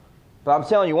But I'm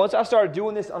telling you, once I started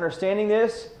doing this, understanding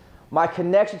this, my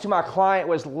connection to my client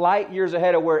was light years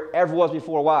ahead of where it ever was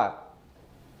before. Why?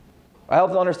 I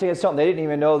helped them understand something they didn't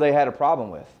even know they had a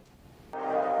problem with.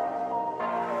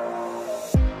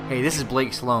 Hey, this is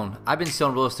Blake Sloan. I've been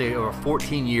selling real estate over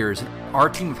 14 years. Our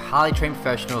team of highly trained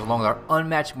professionals, along with our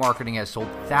unmatched marketing, has sold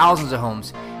thousands of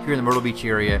homes here in the Myrtle Beach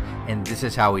area, and this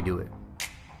is how we do it.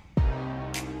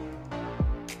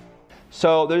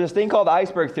 So there's this thing called the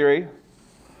iceberg theory,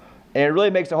 and it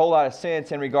really makes a whole lot of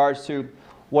sense in regards to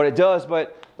what it does,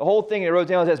 but the whole thing it wrote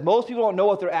down says most people don't know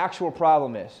what their actual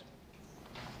problem is.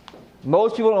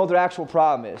 Most people don't know what their actual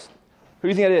problem is. Who do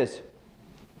you think it is?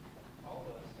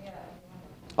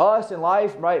 Us in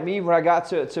life, right? Me, when I got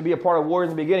to be a part of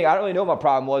Warriors in the beginning, I didn't really know what my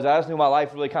problem was. I just knew my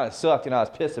life really kind of sucked and I was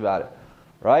pissed about it,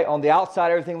 right? On the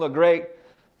outside, everything looked great.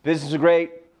 Business was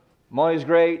great. Money was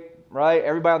great, right?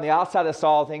 Everybody on the outside that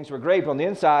saw things were great, but on the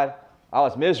inside, I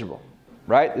was miserable,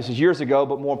 right? This is years ago,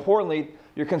 but more importantly,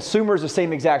 your consumers the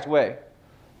same exact way.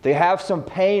 They have some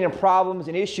pain and problems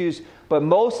and issues, but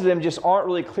most of them just aren't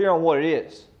really clear on what it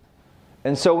is.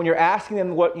 And so when you're asking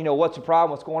them what's the problem,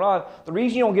 what's going on, the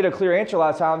reason you don't get a clear answer a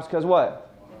lot of times is because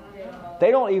what? They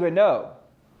don't even know.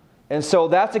 And so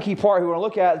that's the key part we want to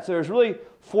look at. So there's really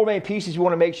four main pieces we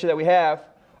want to make sure that we have,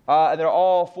 and they're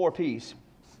all 4 P's.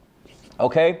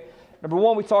 Okay? Number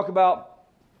one we talk about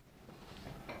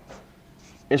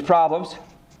is problems.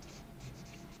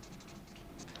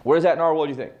 Where is that in our world,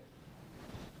 do you think?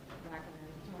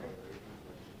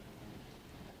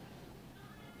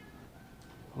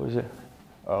 What is it?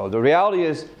 Oh, the reality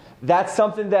is that's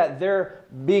something that they're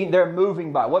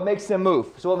moving by. What makes them move?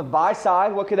 So on the buy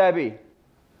side, what could that be?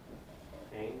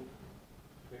 Pain,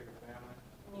 bigger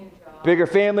family, new job. Bigger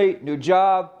family, new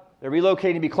job. They're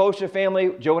relocating to be closer to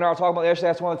family. Joe and I were talking about yesterday.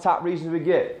 That's one of the top reasons we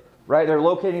get, right? They're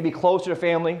locating to be closer to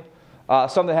family.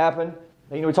 Something happened.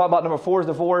 We talk about number 4 is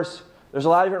divorce. There's a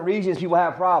lot of different reasons people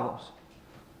have problems.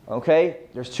 Okay?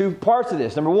 There's 2 parts of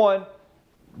this. Number 1,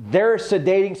 they're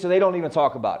sedating so they don't even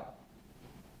talk about it.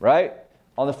 Right?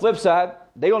 On the flip side,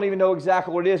 they don't even know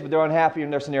exactly what it is, but they're unhappy in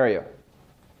their scenario.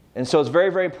 And so it's very,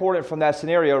 very important from that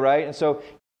scenario, right? And so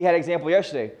he had an example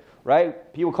yesterday,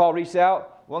 right? People called, reached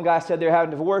out. One guy said they're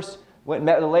having a divorce, went and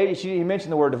met with a lady. She didn't even mention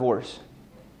the word divorce.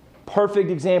 Perfect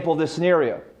example of this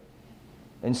scenario.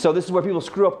 And so this is where people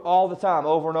screw up all the time,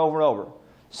 over and over and over.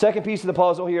 Second piece of the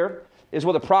puzzle here is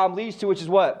what the problem leads to, which is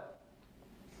what?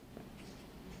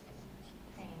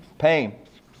 Pain.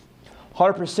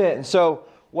 100%. And so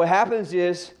what happens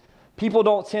is people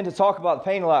don't tend to talk about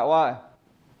pain a lot. Why?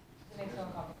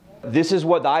 This is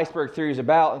what the iceberg theory is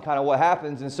about and kind of what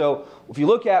happens. And so if you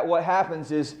look at what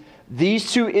happens is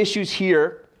these 2 issues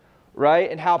here,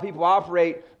 right, and how people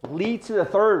operate lead to the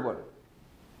third one.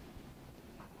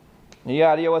 You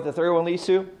got an idea what the third one leads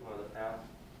to?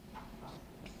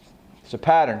 So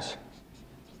patterns.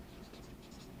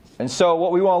 And so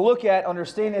what we want to look at,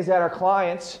 understand is that our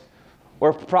clients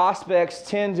or prospects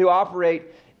tend to operate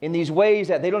in these ways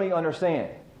that they don't even understand.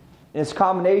 And it's a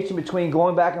combination between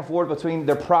going back and forth between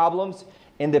their problems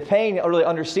and the pain, or really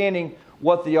understanding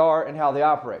what they are and how they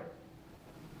operate.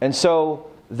 And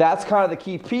so that's kind of the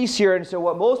key piece here. And so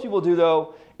what most people do,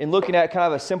 though, in looking at kind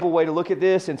of a simple way to look at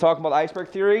this and talking about iceberg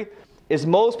theory, is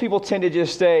most people tend to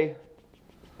just stay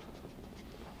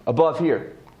above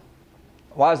here.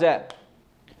 Why is that?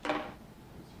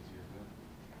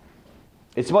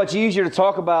 It's much easier to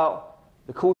talk about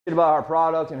the cool shit about our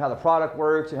product and how the product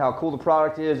works and how cool the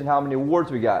product is and how many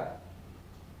awards we got.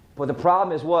 But the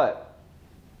problem is what?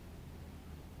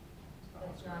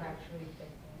 It's not actually fixing.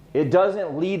 It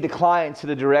doesn't lead the client to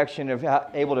the direction of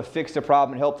able to fix the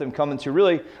problem and help them come into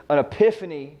really an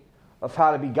epiphany of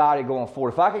how to be guided going forward.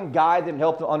 If I can guide them and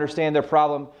help them understand their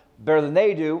problem better than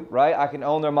they do, right, I can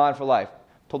own their mind for life.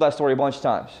 Told that story a bunch of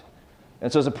times.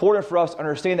 And so it's important for us to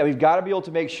understand that we've got to be able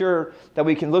to make sure that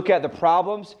we can look at the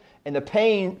problems and the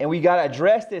pain, and we got to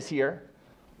address this here,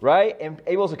 right? And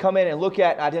able to come in and look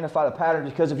at and identify the patterns.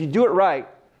 Because if you do it right,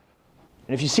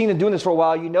 and if you've seen them doing this for a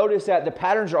while, you notice that the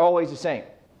patterns are always the same.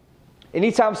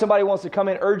 Anytime somebody wants to come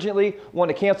in urgently, want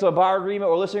to cancel a buyer agreement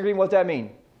or listing agreement, what's that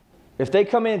mean? If they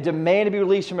come in and demand to be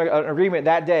released from an agreement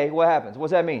that day, what happens?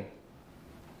 What's that mean?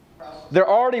 They're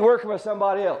already working with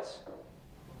somebody else.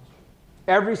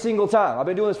 Every single time. I've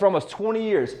been doing this for almost 20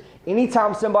 years.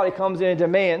 Anytime somebody comes in and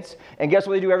demands, and guess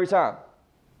what they do every time?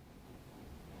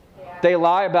 They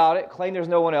lie about it, claim there's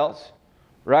no one else,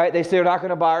 right? They say they're not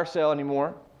going to buy or sell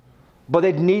anymore, but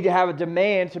they need to have a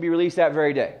demand to be released that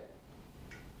very day.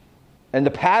 And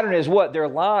the pattern is what? They're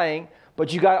lying,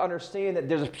 but you got to understand that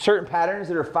there's certain patterns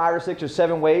that are 5 or 6 or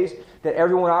 7 ways that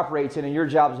everyone operates in, and your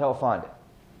job is to help find it.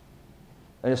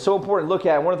 And it's so important to look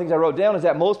at. One of the things I wrote down is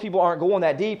that most people aren't going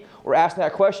that deep or asking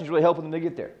that question is really helping them to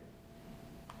get there.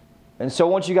 And so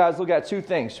I want you guys to look at two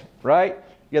things, right?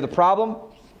 You have the problem.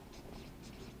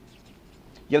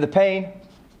 You have the pain.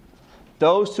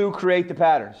 Those two create the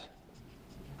patterns.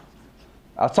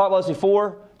 I've talked about this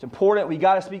before. It's important. We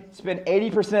got to spend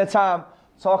 80% of the time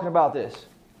talking about this.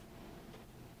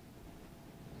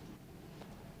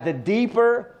 The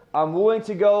deeper I'm willing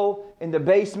to go in the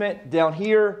basement down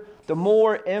here, the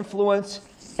more influence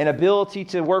and ability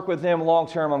to work with them long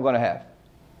term I'm going to have.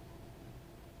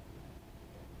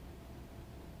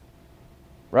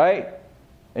 Right?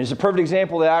 And it's a perfect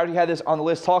example that I already had this on the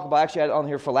list to talk about. I actually had it on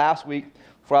here for last week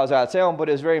before I was out of town, but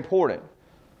it's very important.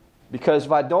 Because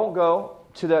if I don't go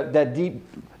to that deep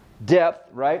depth,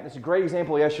 right? It's a great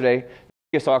example yesterday.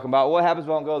 He was talking about what happens if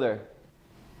I don't go there.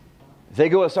 If they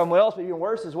go with someone else, but even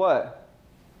worse is what?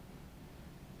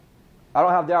 I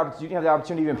don't have the opportunity. You didn't have the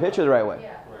opportunity to even picture the right way.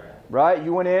 Yeah. Right?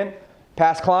 You went in,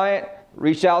 past client,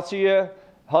 reached out to you.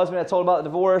 Husband had told about the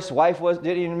divorce. Wife didn't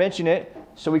even mention it.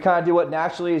 So we kind of do what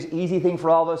naturally is easy thing for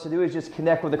all of us to do is just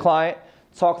connect with the client,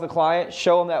 talk to the client,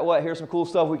 show them that here's some cool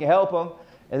stuff, we can help them.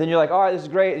 And then you're like, all right, this is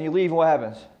great. And you leave and what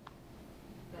happens?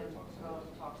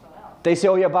 They say,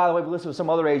 oh yeah, by the way, we listed with some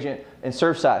other agent in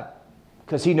Surfside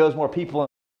because he knows more people in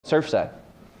Surfside.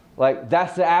 Like,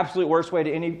 that's the absolute worst way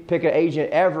to pick an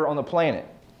agent ever on the planet.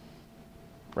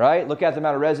 Right? Look at the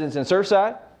amount of residents in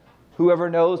Surfside. Whoever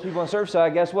knows people in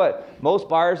Surfside, guess what? Most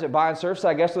buyers that buy in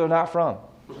Surfside, guess where they're not from?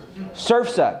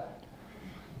 Surfside.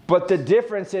 But the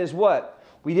difference is what?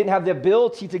 We didn't have the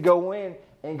ability to go in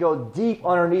and go deep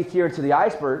underneath here to the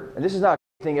iceberg. And this is not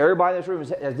a thing. Everybody in this room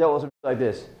has dealt with something like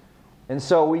this. And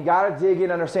so we got to dig in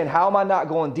and understand, how am I not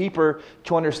going deeper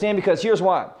to understand? Because here's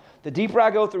why. The deeper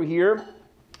I go through here,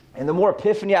 and the more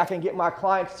epiphany I can get my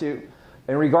clients to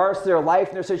in regards to their life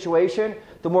and their situation,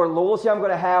 the more loyalty I'm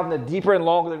going to have, and the deeper and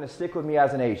longer they're going to stick with me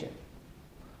as an agent.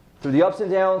 Through the ups and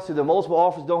downs, through the multiple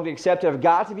offers don't get accepted, I've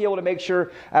got to be able to make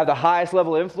sure I have the highest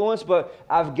level of influence, but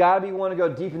I've got to be willing to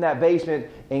go deep in that basement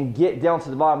and get down to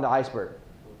the bottom of the iceberg.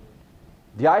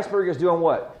 The iceberg is doing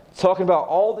what? Talking about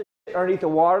all the shit underneath the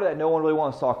water that no one really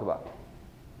wants to talk about.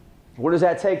 What does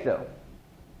that take, though?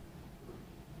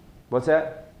 What's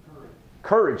that?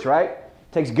 Courage, right?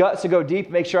 It takes guts to go deep,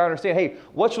 make sure I understand, hey,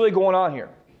 what's really going on here?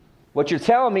 What you're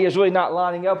telling me is really not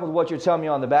lining up with what you're telling me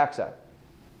on the backside.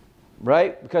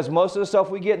 Right? Because most of the stuff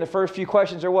we get in the first few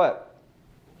questions are what?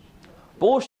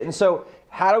 Bullshit. And so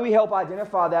how do we help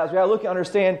identify that? Is we got to look and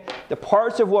understand the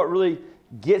parts of what really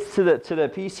gets to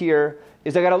the piece here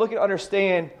is I got to look and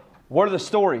understand, what are the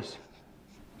stories?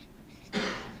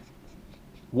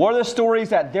 What are the stories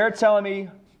that they're telling me,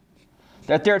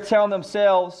 that they're telling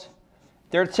themselves,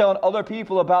 they're telling other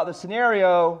people about the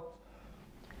scenario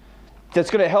that's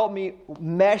going to help me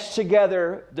mesh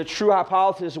together the true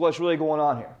hypothesis of what's really going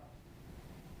on here.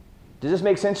 Does this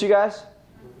make sense, you guys?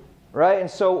 Right?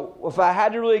 And so if I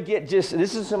had to really get this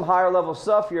is some higher level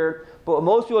stuff here, but what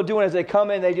most people are doing is they come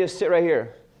in, they just sit right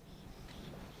here.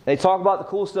 They talk about the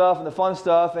cool stuff and the fun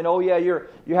stuff, and oh yeah, you're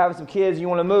having some kids and you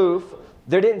want to move.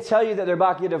 They didn't tell you that they're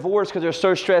about to get divorced because they're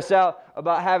so stressed out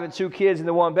about having 2 kids in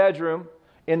the 1 bedroom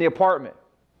in the apartment.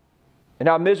 And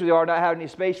how miserable they are not having any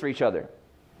space for each other.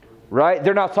 Right?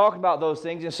 They're not talking about those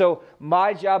things. And so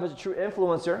my job as a true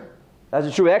influencer, as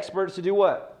a true expert, is to do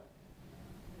what?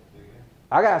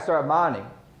 I got to start mining.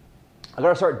 I got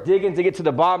to start digging to get to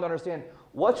the bottom to understand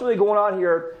what's really going on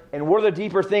here and what are the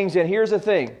deeper things. And here's the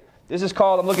thing. This is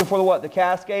called, I'm looking for the what? The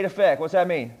cascade effect. What's that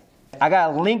mean? I got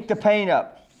to link the pain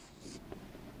up.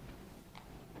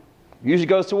 Usually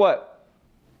goes to what?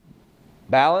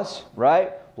 Balance,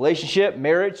 right? Relationship,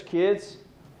 marriage, kids.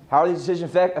 How are these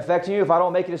decisions affecting you? If I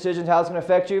don't make a decision, how's it going to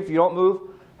affect you? If you don't move,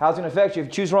 how's it going to affect you? If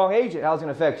you choose the wrong agent, how's it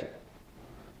going to affect you?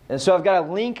 And so I've got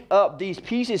to link up these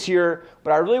pieces here,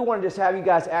 but I really want to just have you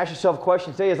guys ask yourself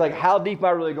questions today. Is like, how deep am I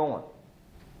really going?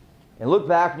 And look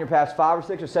back in your past 5 or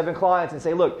 6 or 7 clients and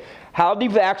say, look, how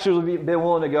deep have I actually been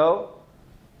willing to go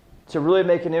to really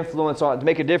make an influence to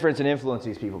make a difference and influence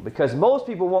these people? Because most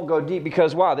people won't go deep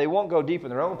because why? They won't go deep in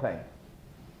their own pain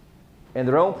and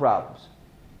their own problems.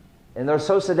 And they're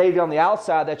so sedated on the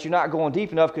outside that you're not going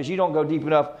deep enough because you don't go deep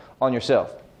enough on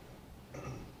yourself.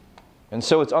 And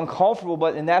so it's uncomfortable,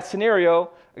 but in that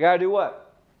scenario, I got to do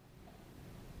what?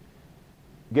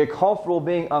 Get comfortable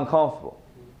being uncomfortable.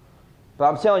 But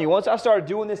I'm telling you, once I started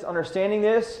doing this, understanding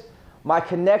this, my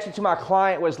connection to my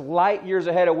client was light years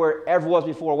ahead of where it ever was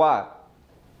before. Why?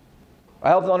 I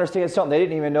helped them understand something they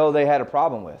didn't even know they had a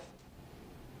problem with.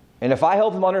 And if I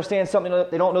help them understand something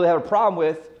they don't know they have a problem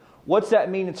with, what's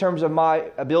that mean in terms of my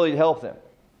ability to help them?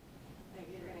 That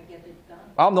you're going to get it done.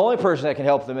 I'm the only person that can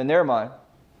help them in their mind.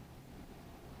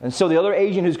 And so the other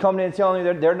agent who's coming in and telling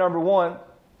you they're number one,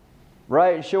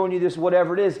 right, and showing you this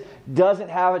whatever it is, doesn't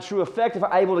have a true effect if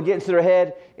I'm able to get into their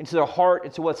head, into their heart,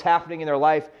 into what's happening in their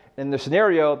life, in their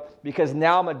scenario, because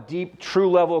now I'm a deep,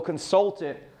 true level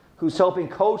consultant who's helping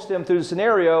coach them through the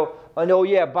scenario. I know,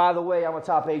 yeah, by the way, I'm a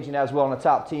top agent as well on the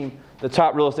top team, the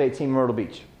top real estate team in Myrtle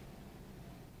Beach.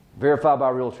 Verified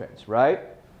by RealTrends, right?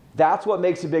 That's what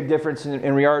makes a big difference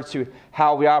in regards to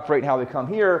how we operate and how we come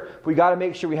here. We got to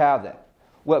make sure we have that.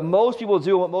 What most people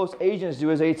do, what most agents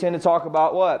do, is they tend to talk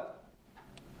about what?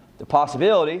 The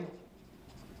possibility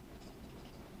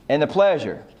and the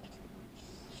pleasure.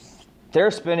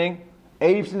 They're spending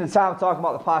 80% of the time talking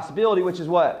about the possibility, which is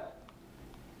what?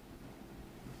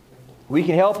 We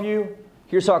can help you.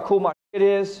 Here's how cool my shit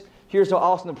is. Here's how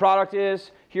awesome the product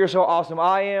is. Here's how awesome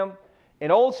I am.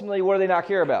 And ultimately, what do they not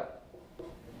care about?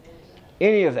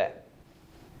 Any of that.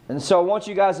 And so I want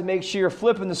you guys to make sure you're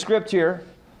flipping the script here,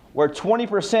 where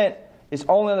 20% is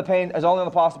only on the pain, is only on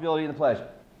the possibility and the pleasure.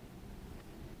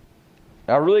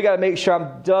 Now, I really got to make sure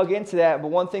I'm dug into that. But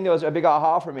one thing that was a big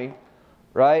aha for me,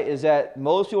 right, is that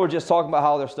most people are just talking about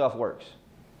how their stuff works,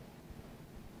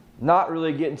 not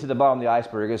really getting to the bottom of the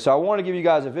iceberg. And so I want to give you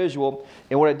guys a visual,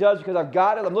 and what it does, because I've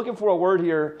got it, I'm looking for a word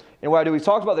here, and what I do, we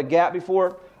talked about the gap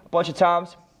before a bunch of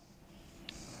times,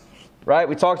 right?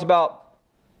 We talked about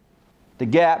the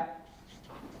gap.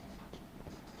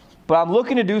 But I'm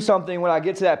looking to do something when I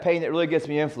get to that pain that really gets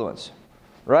me influence.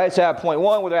 Right? So I have point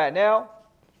 1 where they're at now.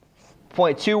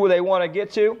 Point 2 where they want to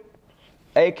get to.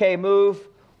 AK move,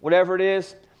 whatever it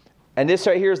is. And this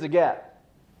right here is the gap.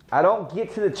 I don't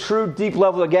get to the true deep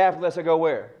level of the gap unless I go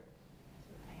where?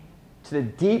 To the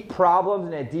deep problems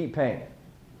and that deep pain.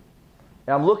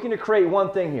 And I'm looking to create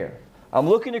one thing here. I'm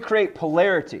looking to create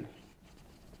polarity.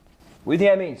 What do you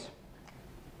think that means?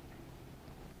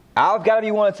 I've got to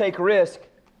be willing to take a risk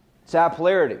to have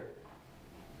polarity.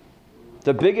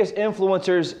 The biggest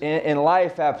influencers in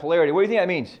life have polarity. What do you think that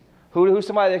means? Who's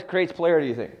somebody that creates polarity,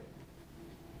 you think?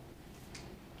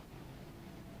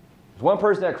 There's one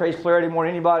person that creates polarity more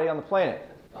than anybody on the planet.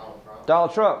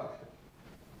 Donald Trump.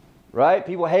 Right?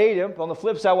 People hate him. But on the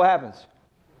flip side, what happens?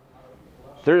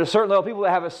 There's a certain level of people that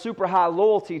have a super high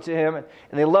loyalty to him, and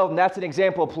they love him. That's an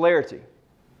example of polarity.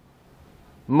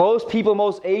 Most people,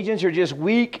 most agents are just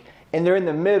weak, and they're in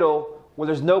the middle where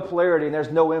there's no polarity and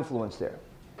there's no influence there.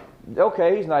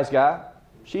 Okay, he's a nice guy.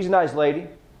 She's a nice lady.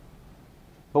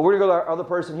 But we're going to go to our other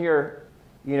person here,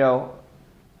 in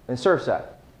Surfside.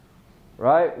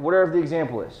 Right? Whatever the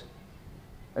example is.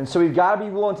 And so we've got to be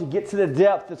willing to get to the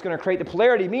depth that's going to create the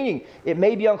polarity, meaning it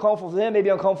may be uncomfortable for them, may be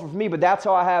uncomfortable for me, but that's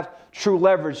how I have true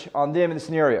leverage on them in the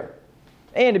scenario.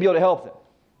 And to be able to help them.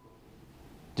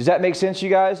 Does that make sense, you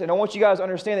guys? And I want you guys to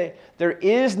understand that there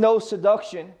is no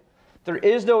seduction, there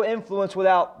is no influence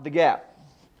without the gap.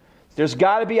 There's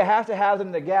got to be, I have to have them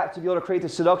in the gap to be able to create the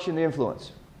seduction and the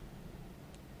influence.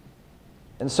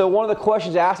 And so one of the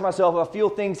questions I ask myself, if I feel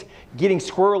things getting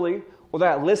squirrely, or they're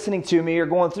not listening to me or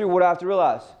going through, what do I have to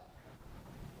realize?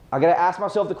 I got to ask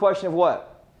myself the question of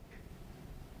what?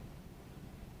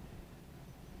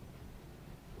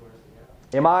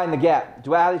 Am I in the gap?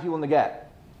 Do I have these people in the gap?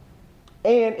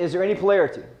 And is there any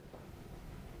polarity?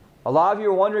 A lot of you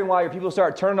are wondering why your people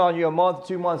start turning on you a month,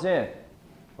 2 months in,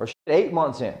 or 8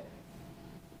 months in.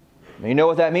 And you know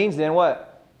what that means then?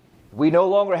 What? We no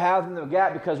longer have them in the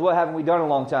gap because what haven't we done in a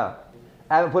long time?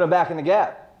 I haven't put them back in the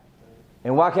gap.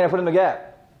 And why can't I put them in the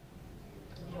gap?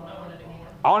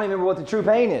 I don't even remember what the true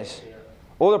pain is.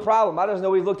 Or the problem. I just know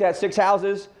we've looked at 6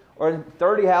 houses or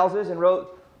 30 houses and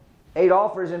wrote 8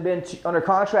 offers and been under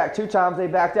contract 2 times. They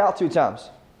backed out 2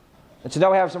 times. And so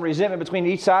now we have some resentment between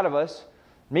each side of us.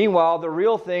 Meanwhile, the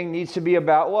real thing needs to be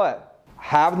about what?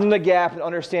 Having the gap and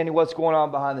understanding what's going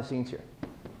on behind the scenes here.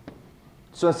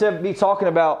 So instead of me talking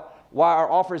about why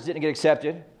our offers didn't get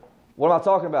accepted, what am I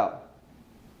talking about?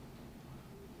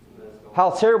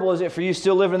 How terrible is it for you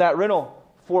still living in that rental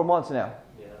 4 months now?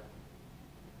 Yeah.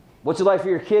 What's it like for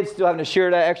your kids still having to share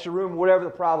that extra room, whatever the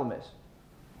problem is?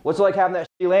 What's it like having that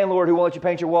shitty landlord who won't let you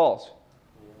paint your walls?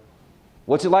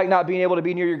 What's it like not being able to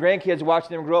be near your grandkids,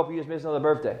 watching them grow up, and you just miss another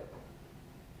birthday?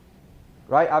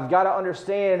 Right? I've got to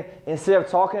understand, instead of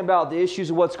talking about the issues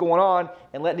of what's going on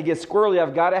and letting it get squirrely,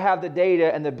 I've got to have the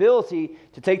data and the ability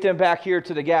to take them back here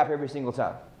to the gap every single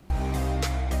time.